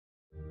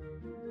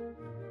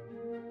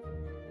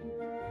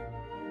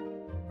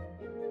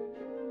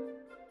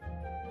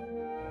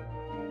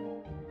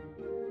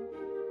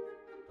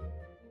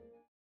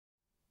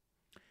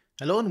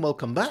Hello and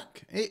welcome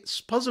back.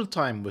 It's puzzle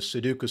time with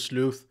Sudoku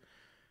Sleuth,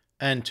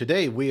 and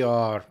today we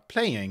are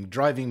playing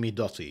Driving Me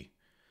Dotty,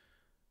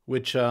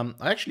 which I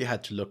actually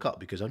had to look up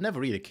because I've never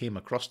really came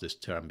across this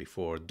term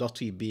before.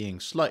 Dotty being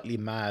slightly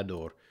mad,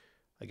 or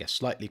I guess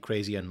slightly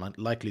crazy and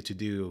likely to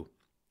do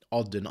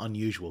odd and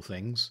unusual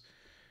things.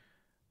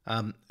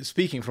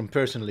 Speaking from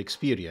personal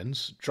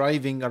experience,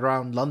 driving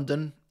around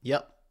London,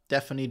 yep,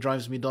 definitely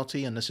drives me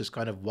dotty, and this is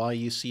kind of why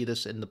you see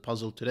this in the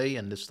puzzle today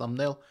in this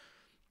thumbnail,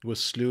 with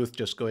Sleuth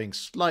just going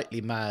slightly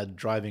mad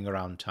driving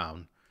around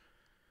town.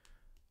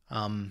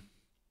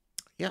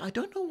 Yeah, I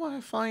don't know why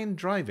I find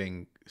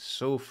driving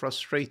so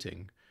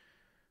frustrating.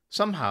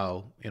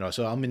 Somehow,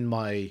 so I'm in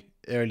my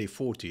early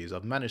 40s,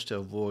 I've managed to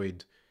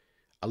avoid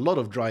a lot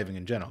of driving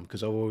in general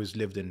because I've always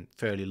lived in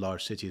fairly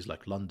large cities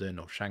like London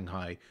or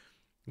Shanghai,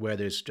 where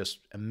there's just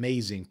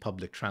amazing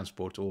public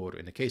transport, or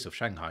in the case of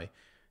Shanghai,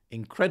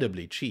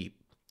 incredibly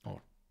cheap,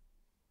 or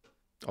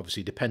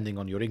obviously depending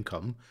on your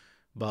income,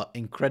 but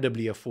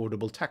incredibly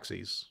affordable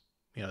taxis.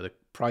 The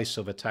price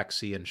of a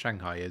taxi in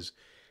Shanghai is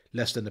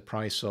less than the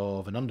price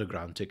of an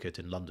underground ticket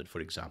in London,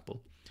 for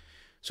example.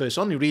 So it's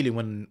only really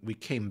when we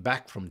came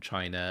back from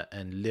China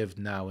and lived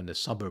now in the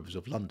suburbs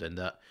of London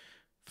that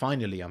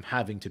finally I'm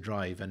having to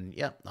drive, and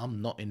yeah,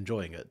 I'm not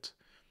enjoying it.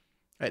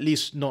 At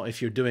least not if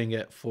you're doing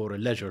it for a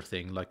leisure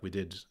thing like we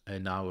did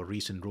in our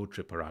recent road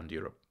trip around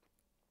Europe.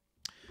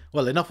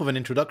 Well, enough of an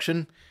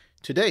introduction.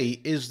 Today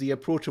is the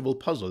approachable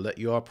puzzle that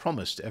you are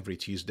promised every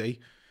Tuesday.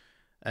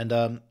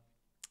 And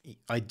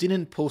I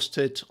didn't post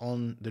it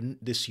on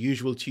this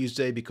usual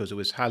Tuesday because it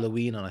was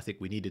Halloween and I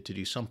think we needed to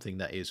do something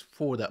that is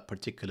for that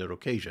particular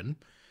occasion.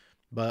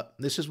 But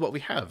this is what we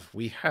have.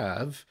 We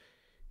have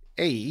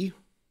a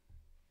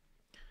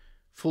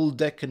full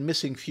deck and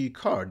missing few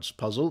cards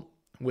puzzle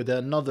with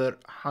another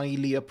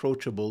highly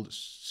approachable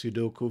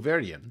Sudoku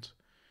variant.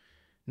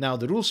 Now,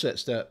 the rule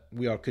sets that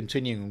we are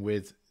continuing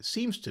with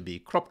seems to be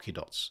Kropki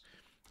dots.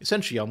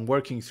 Essentially, I'm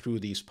working through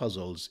these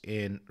puzzles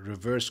in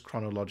reverse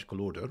chronological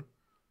order.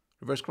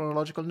 Reverse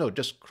chronological? No,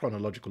 just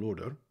chronological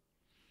order.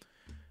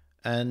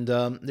 And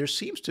there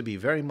seems to be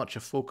very much a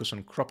focus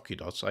on Kropki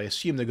dots. I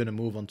assume they're going to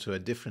move on to a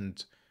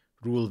different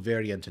rule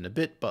variant in a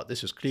bit, but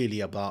this is clearly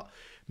about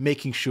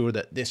making sure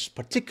that this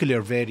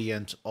particular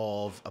variant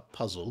of a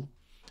puzzle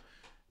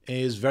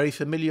is very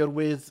familiar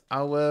with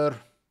our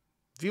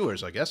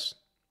viewers, I guess.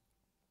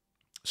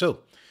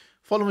 So,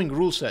 following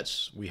rule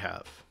sets we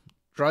have.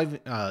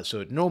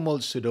 So normal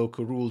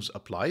Sudoku rules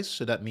applies,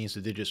 so that means the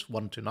digits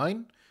 1 to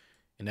 9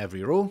 in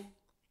every row,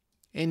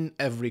 in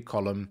every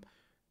column,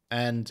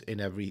 and in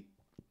every,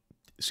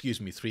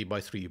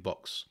 3x3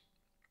 box.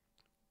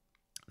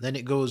 Then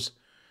it goes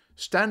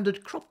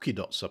standard Kropki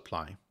dots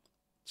apply.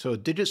 So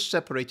digits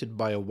separated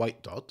by a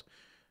white dot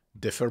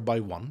differ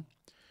by 1.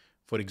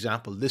 For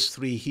example, this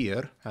 3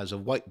 here has a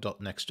white dot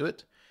next to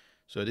it.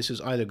 So this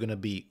is either going to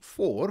be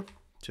 4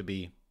 to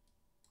be,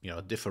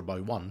 differ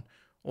by 1,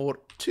 or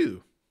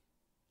 2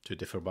 to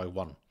differ by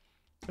 1.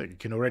 You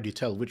can already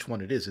tell which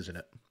one it is, isn't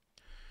it?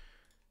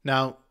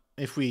 Now,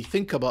 if we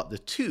think about the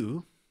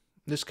 2,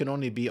 this can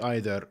only be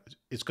either,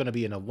 it's going to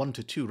be in a 1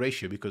 to 2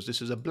 ratio because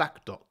this is a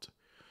black dot.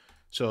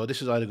 So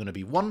this is either going to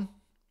be 1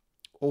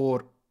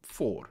 or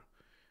 4,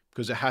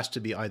 because it has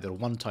to be either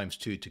 1 times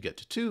 2 to get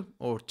to 2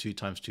 or 2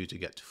 times 2 to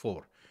get to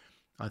 4.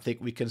 I think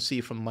we can see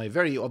from my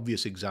very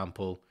obvious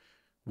example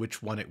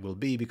which one it will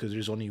be because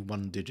there's only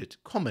one digit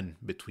common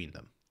between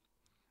them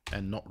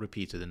and not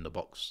repeated in the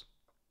box.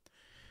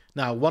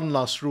 Now, one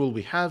last rule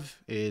we have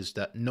is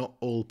that not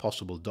all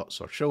possible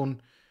dots are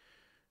shown.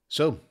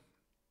 So,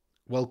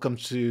 welcome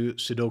to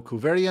Sudoku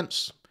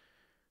variants.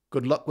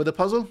 Good luck with the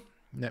puzzle.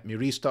 Let me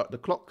restart the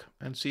clock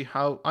and see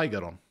how I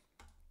get on.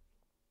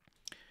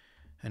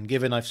 And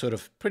given I've sort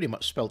of pretty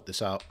much spelt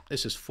this out,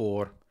 this is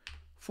 4.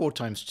 4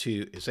 times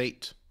 2 is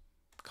 8.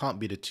 Can't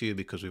be the 2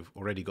 because we've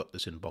already got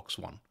this in box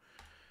 1.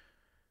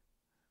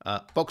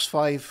 Box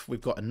 5,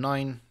 we've got a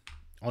 9.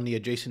 Only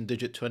adjacent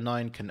digit to a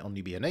 9 can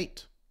only be an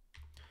 8.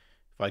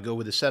 If I go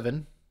with a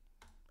 7,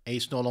 8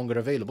 is no longer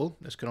available.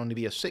 This can only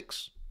be a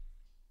 6.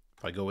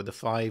 If I go with a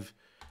 5,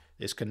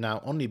 this can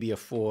now only be a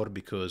 4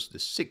 because the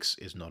 6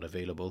 is not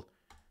available.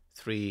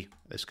 3,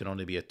 this can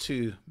only be a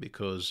 2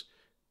 because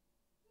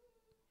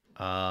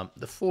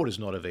the 4 is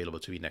not available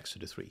to be next to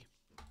the 3.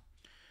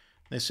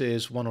 This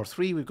is 1 or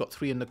 3. We've got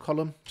 3 in the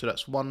column. So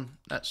that's 1,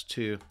 that's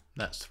 2,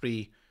 that's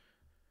 3.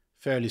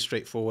 Fairly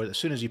straightforward. As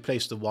soon as you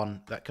place the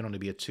 1, that can only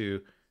be a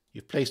 2.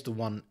 You've placed the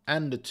 1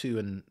 and the 2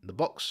 in the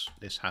box.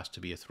 This has to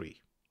be a 3.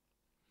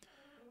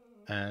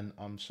 And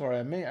I'm sorry,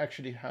 I may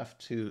actually have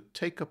to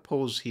take a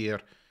pause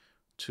here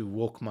to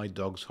walk my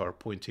dogs who are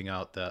pointing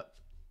out that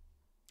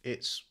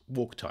it's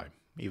walk time,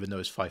 even though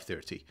it's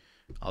 5:30.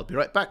 I'll be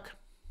right back.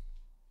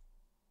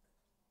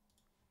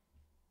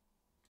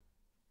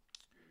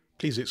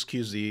 Please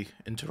excuse the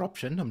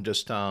interruption. I'm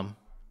just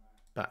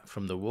back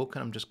from the walk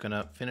and I'm just going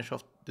to finish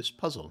off this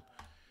puzzle.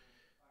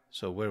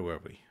 So where were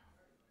we?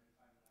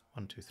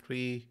 1, 2,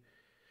 3.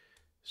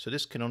 So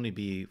this can only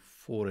be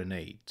 4 and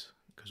 8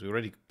 because we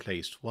already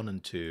placed 1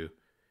 and 2,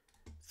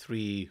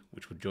 3,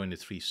 which would join the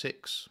 3,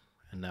 6,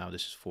 and now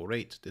this is 4,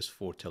 8. This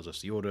 4 tells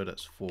us the order.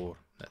 That's 4,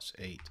 that's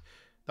 8.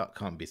 That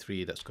can't be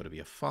 3, that's got to be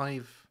a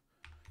 5.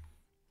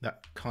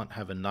 That can't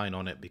have a 9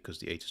 on it because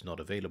the 8 is not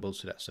available,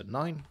 so that's a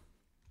 9.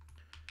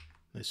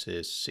 This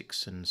is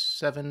 6 and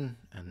 7,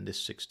 and this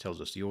 6 tells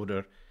us the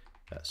order.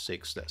 That's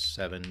 6, that's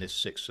 7. This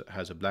 6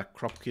 has a black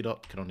Kropki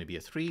dot, can only be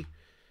a 3.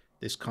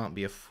 This can't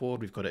be a 4,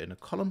 we've got it in a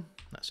column.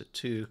 That's a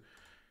 2.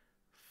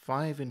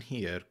 5 in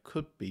here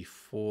could be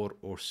 4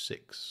 or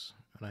 6.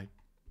 And I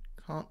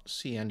can't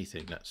see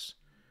anything that's...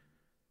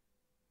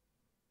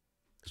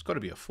 It's got to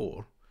be a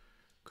 4,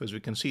 because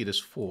we can see this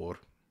 4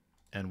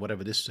 and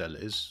whatever this cell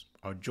is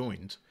are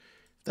joined.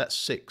 That's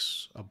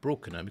 6 are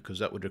broken now, because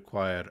that would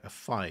require a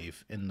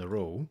 5 in the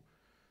row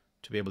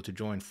to be able to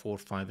join 4,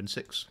 5, and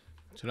 6.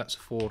 So that's a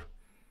 4.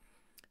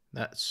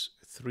 That's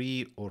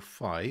 3 or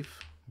 5.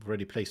 We've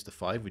already placed the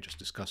 5. We just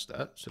discussed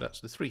that. So that's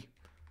the 3.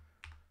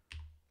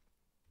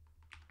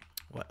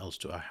 What else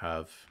do I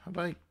have? Have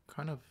I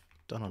kind of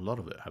done a lot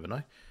of it, haven't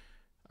I?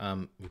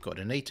 We've got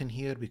an 8 in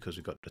here because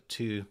we've got the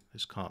 2.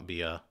 This can't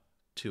be a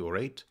 2 or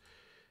 8.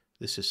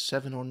 This is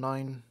 7 or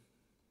 9.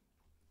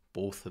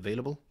 Both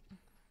available.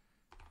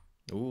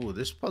 Oh,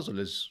 this puzzle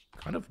is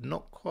kind of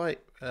not quite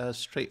as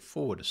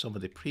straightforward as some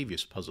of the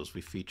previous puzzles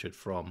we featured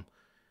from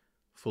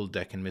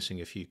FullDeck and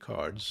missing a few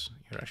cards.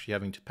 You're actually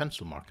having to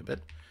pencil mark a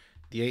bit.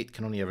 The 8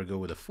 can only ever go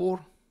with a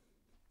 4.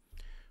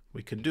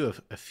 We can do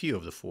a few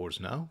of the 4s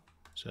now.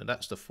 So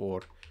that's the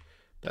 4.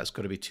 That's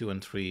got to be 2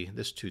 and 3.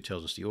 This 2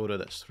 tells us the order.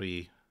 That's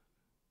 3.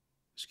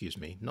 Excuse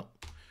me, not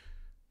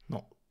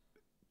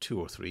 2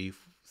 or 3.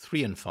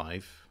 3 and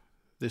 5.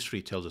 This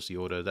 3 tells us the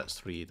order. That's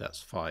 3.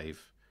 That's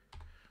 5.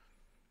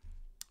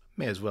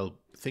 May as well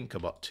think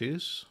about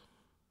 2s.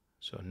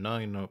 So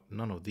none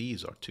of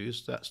these are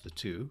 2s. That's the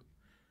 2.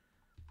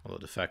 Although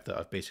the fact that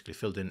I've basically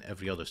filled in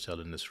every other cell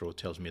in this row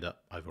tells me that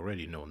I've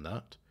already known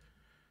that.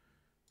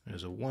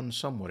 There's a 1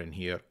 somewhere in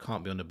here.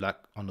 Can't be on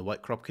the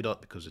white Kropki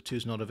dot because the 2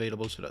 is not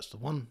available, so that's the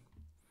 1.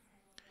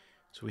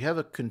 So we have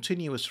a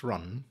continuous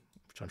run,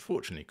 which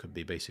unfortunately could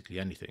be basically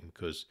anything,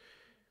 because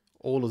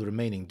all of the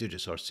remaining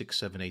digits are 6,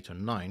 7, 8, or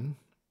 9,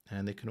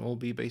 and they can all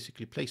be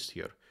basically placed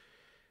here.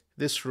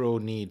 This row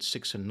needs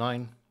 6 and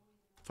 9.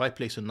 If I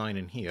place a 9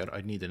 in here,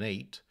 I'd need an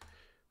 8,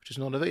 which is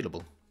not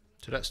available.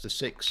 So that's the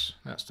 6,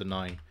 that's the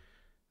 9,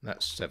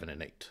 that's 7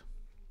 and 8.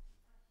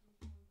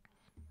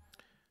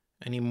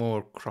 Any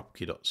more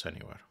Kropki dots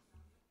anywhere?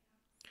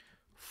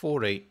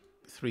 4, 8,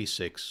 3,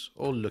 6,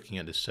 all looking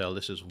at this cell.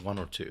 This is 1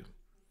 or 2.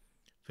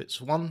 If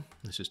it's 1,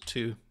 this is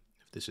 2.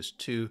 If this is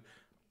 2,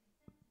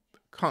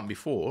 can't be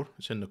 4,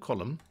 it's in the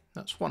column,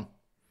 that's 1.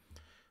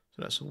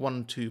 So that's a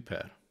 1, 2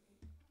 pair.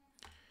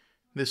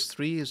 This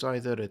 3 is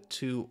either a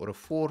 2 or a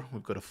 4.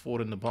 We've got a 4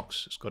 in the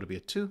box, it's got to be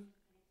a 2.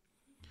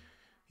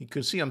 You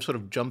can see I'm sort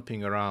of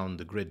jumping around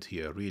the grid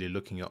here, really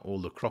looking at all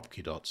the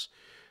Kropki dots.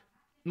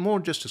 More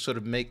just to sort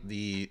of make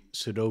the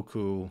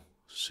Sudoku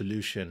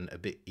solution a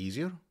bit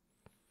easier.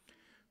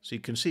 So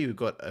you can see we've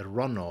got a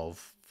run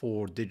of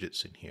 4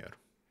 digits in here.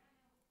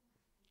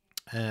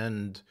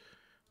 And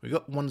we've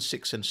got 1,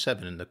 6, and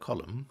 7 in the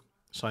column.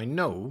 So I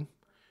know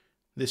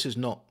this is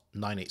not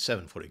 9, 8,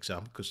 7, for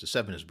example, because the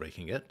 7 is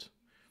breaking it.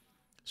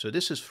 So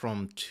this is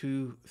from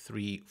 2,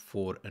 3,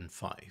 4, and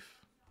 5.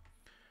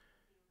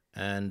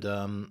 And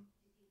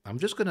I'm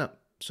just going to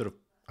sort of,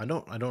 I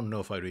don't know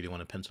if I really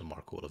want to pencil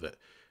mark all of it.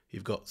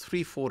 You've got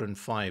 3, 4, and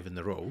 5 in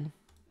the row.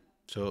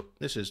 So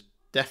this is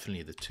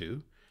definitely the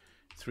 2,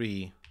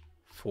 3,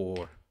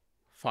 4,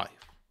 5.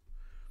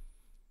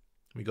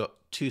 We got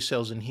 2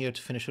 cells in here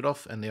to finish it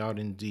off, and they are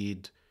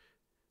indeed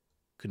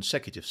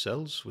consecutive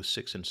cells with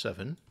 6 and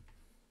 7.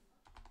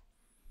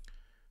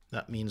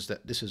 That means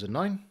that this is a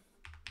 9.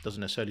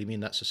 Doesn't necessarily mean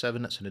that's a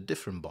 7, that's in a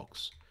different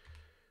box.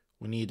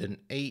 We need an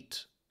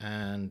 8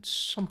 and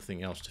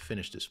something else to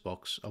finish this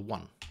box, a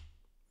 1.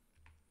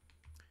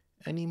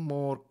 Any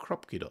more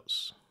Kropki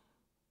dots?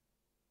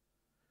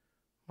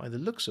 By the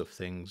looks of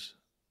things,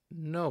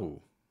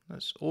 no.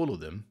 That's all of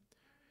them.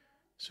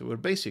 So we're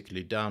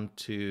basically down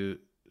to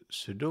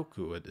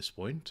Sudoku at this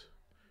point.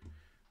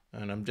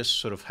 And I'm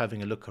just sort of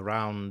having a look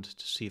around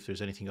to see if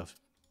there's anything I've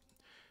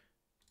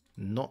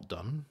not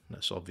done.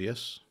 That's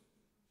obvious.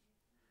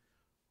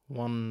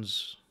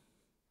 Ones.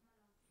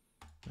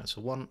 That's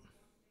a 1.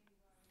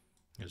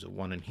 There's a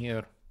 1 in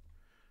here.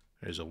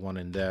 There's a 1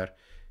 in there.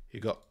 You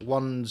got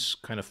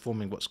 1s kind of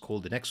forming what's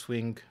called an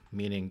X-wing,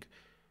 meaning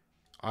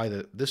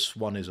either this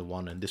one is a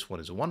 1 and this one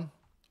is a 1,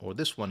 or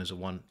this one is a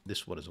 1,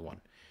 this one is a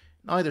 1.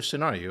 In either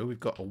scenario, we've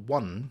got a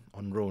 1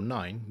 on row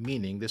 9,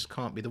 meaning this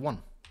can't be the 1,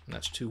 and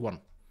that's 2, 1.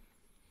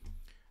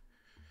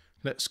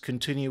 Let's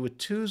continue with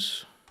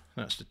 2s.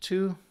 That's the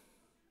 2.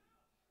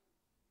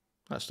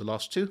 That's the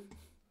last 2.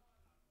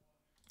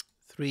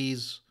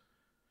 3s.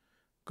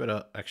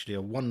 Got actually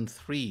a 1,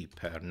 3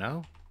 pair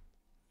now.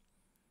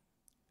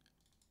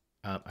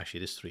 Actually,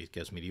 this 3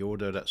 gives me the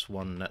order. That's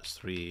 1, that's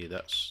 3,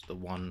 that's the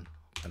 1.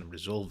 Kind of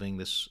resolving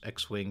this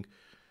X-wing.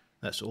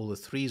 That's all the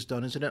 3s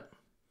done, isn't it?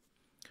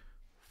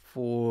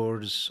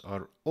 4s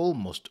are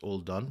almost all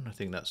done. I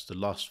think that's the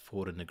last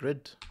 4 in the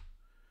grid.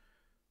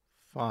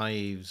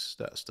 5s,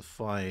 that's the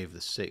 5,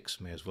 the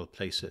 6, may as well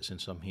place it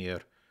since I'm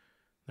here.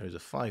 There's a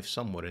 5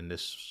 somewhere in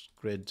this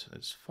grid.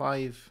 It's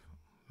 5,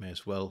 may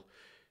as well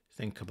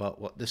think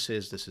about what this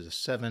is. This is a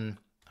 7.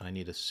 I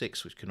need a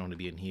 6, which can only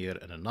be in here,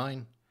 and a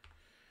 9.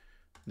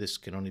 This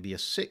can only be a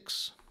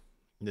 6.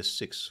 This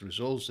 6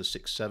 resolves the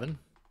 6, 7.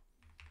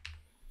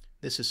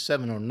 This is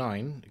 7 or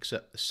 9,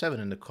 except the 7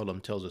 in the column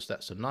tells us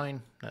that's a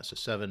 9. That's a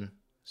 7.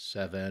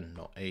 7,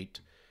 not 8.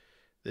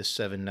 This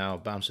 7 now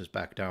bounces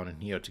back down in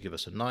here to give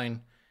us a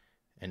 9.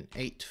 An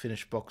 8,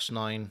 finish box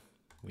 9.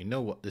 We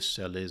know what this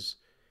cell is.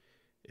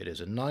 It is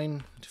a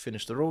 9 to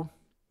finish the row.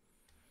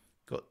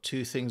 Got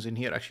 2 things in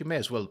here. Actually, may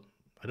as well,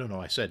 I don't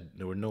know, I said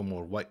there were no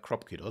more white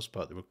Kropki dust,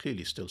 but there were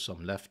clearly still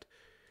some left.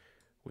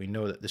 We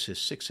know that this is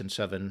 6 and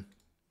 7.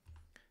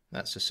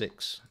 That's a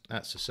 6.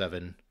 That's a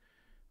 7.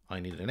 I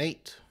need an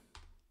 8.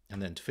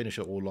 And then to finish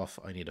it all off,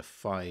 I need a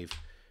 5.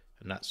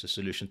 And that's the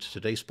solution to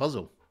today's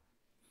puzzle.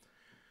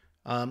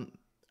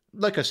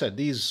 Like I said,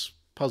 these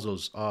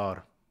puzzles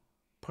are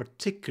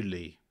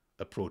particularly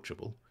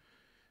approachable.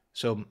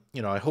 So,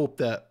 you know, I hope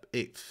that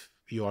if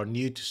you are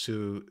new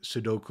to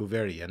Sudoku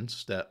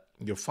variants, that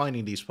you're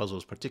finding these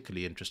puzzles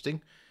particularly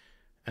interesting,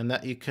 and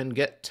that you can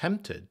get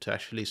tempted to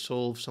actually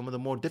solve some of the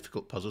more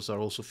difficult puzzles that are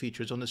also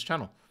featured on this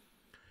channel.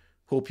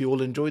 Hope you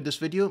all enjoyed this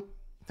video.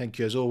 Thank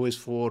you as always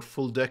for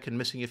FullDeck and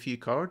Missing a Few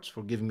Cards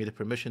for giving me the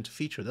permission to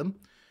feature them.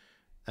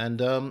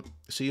 And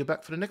see you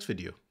back for the next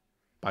video.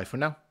 Bye for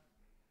now.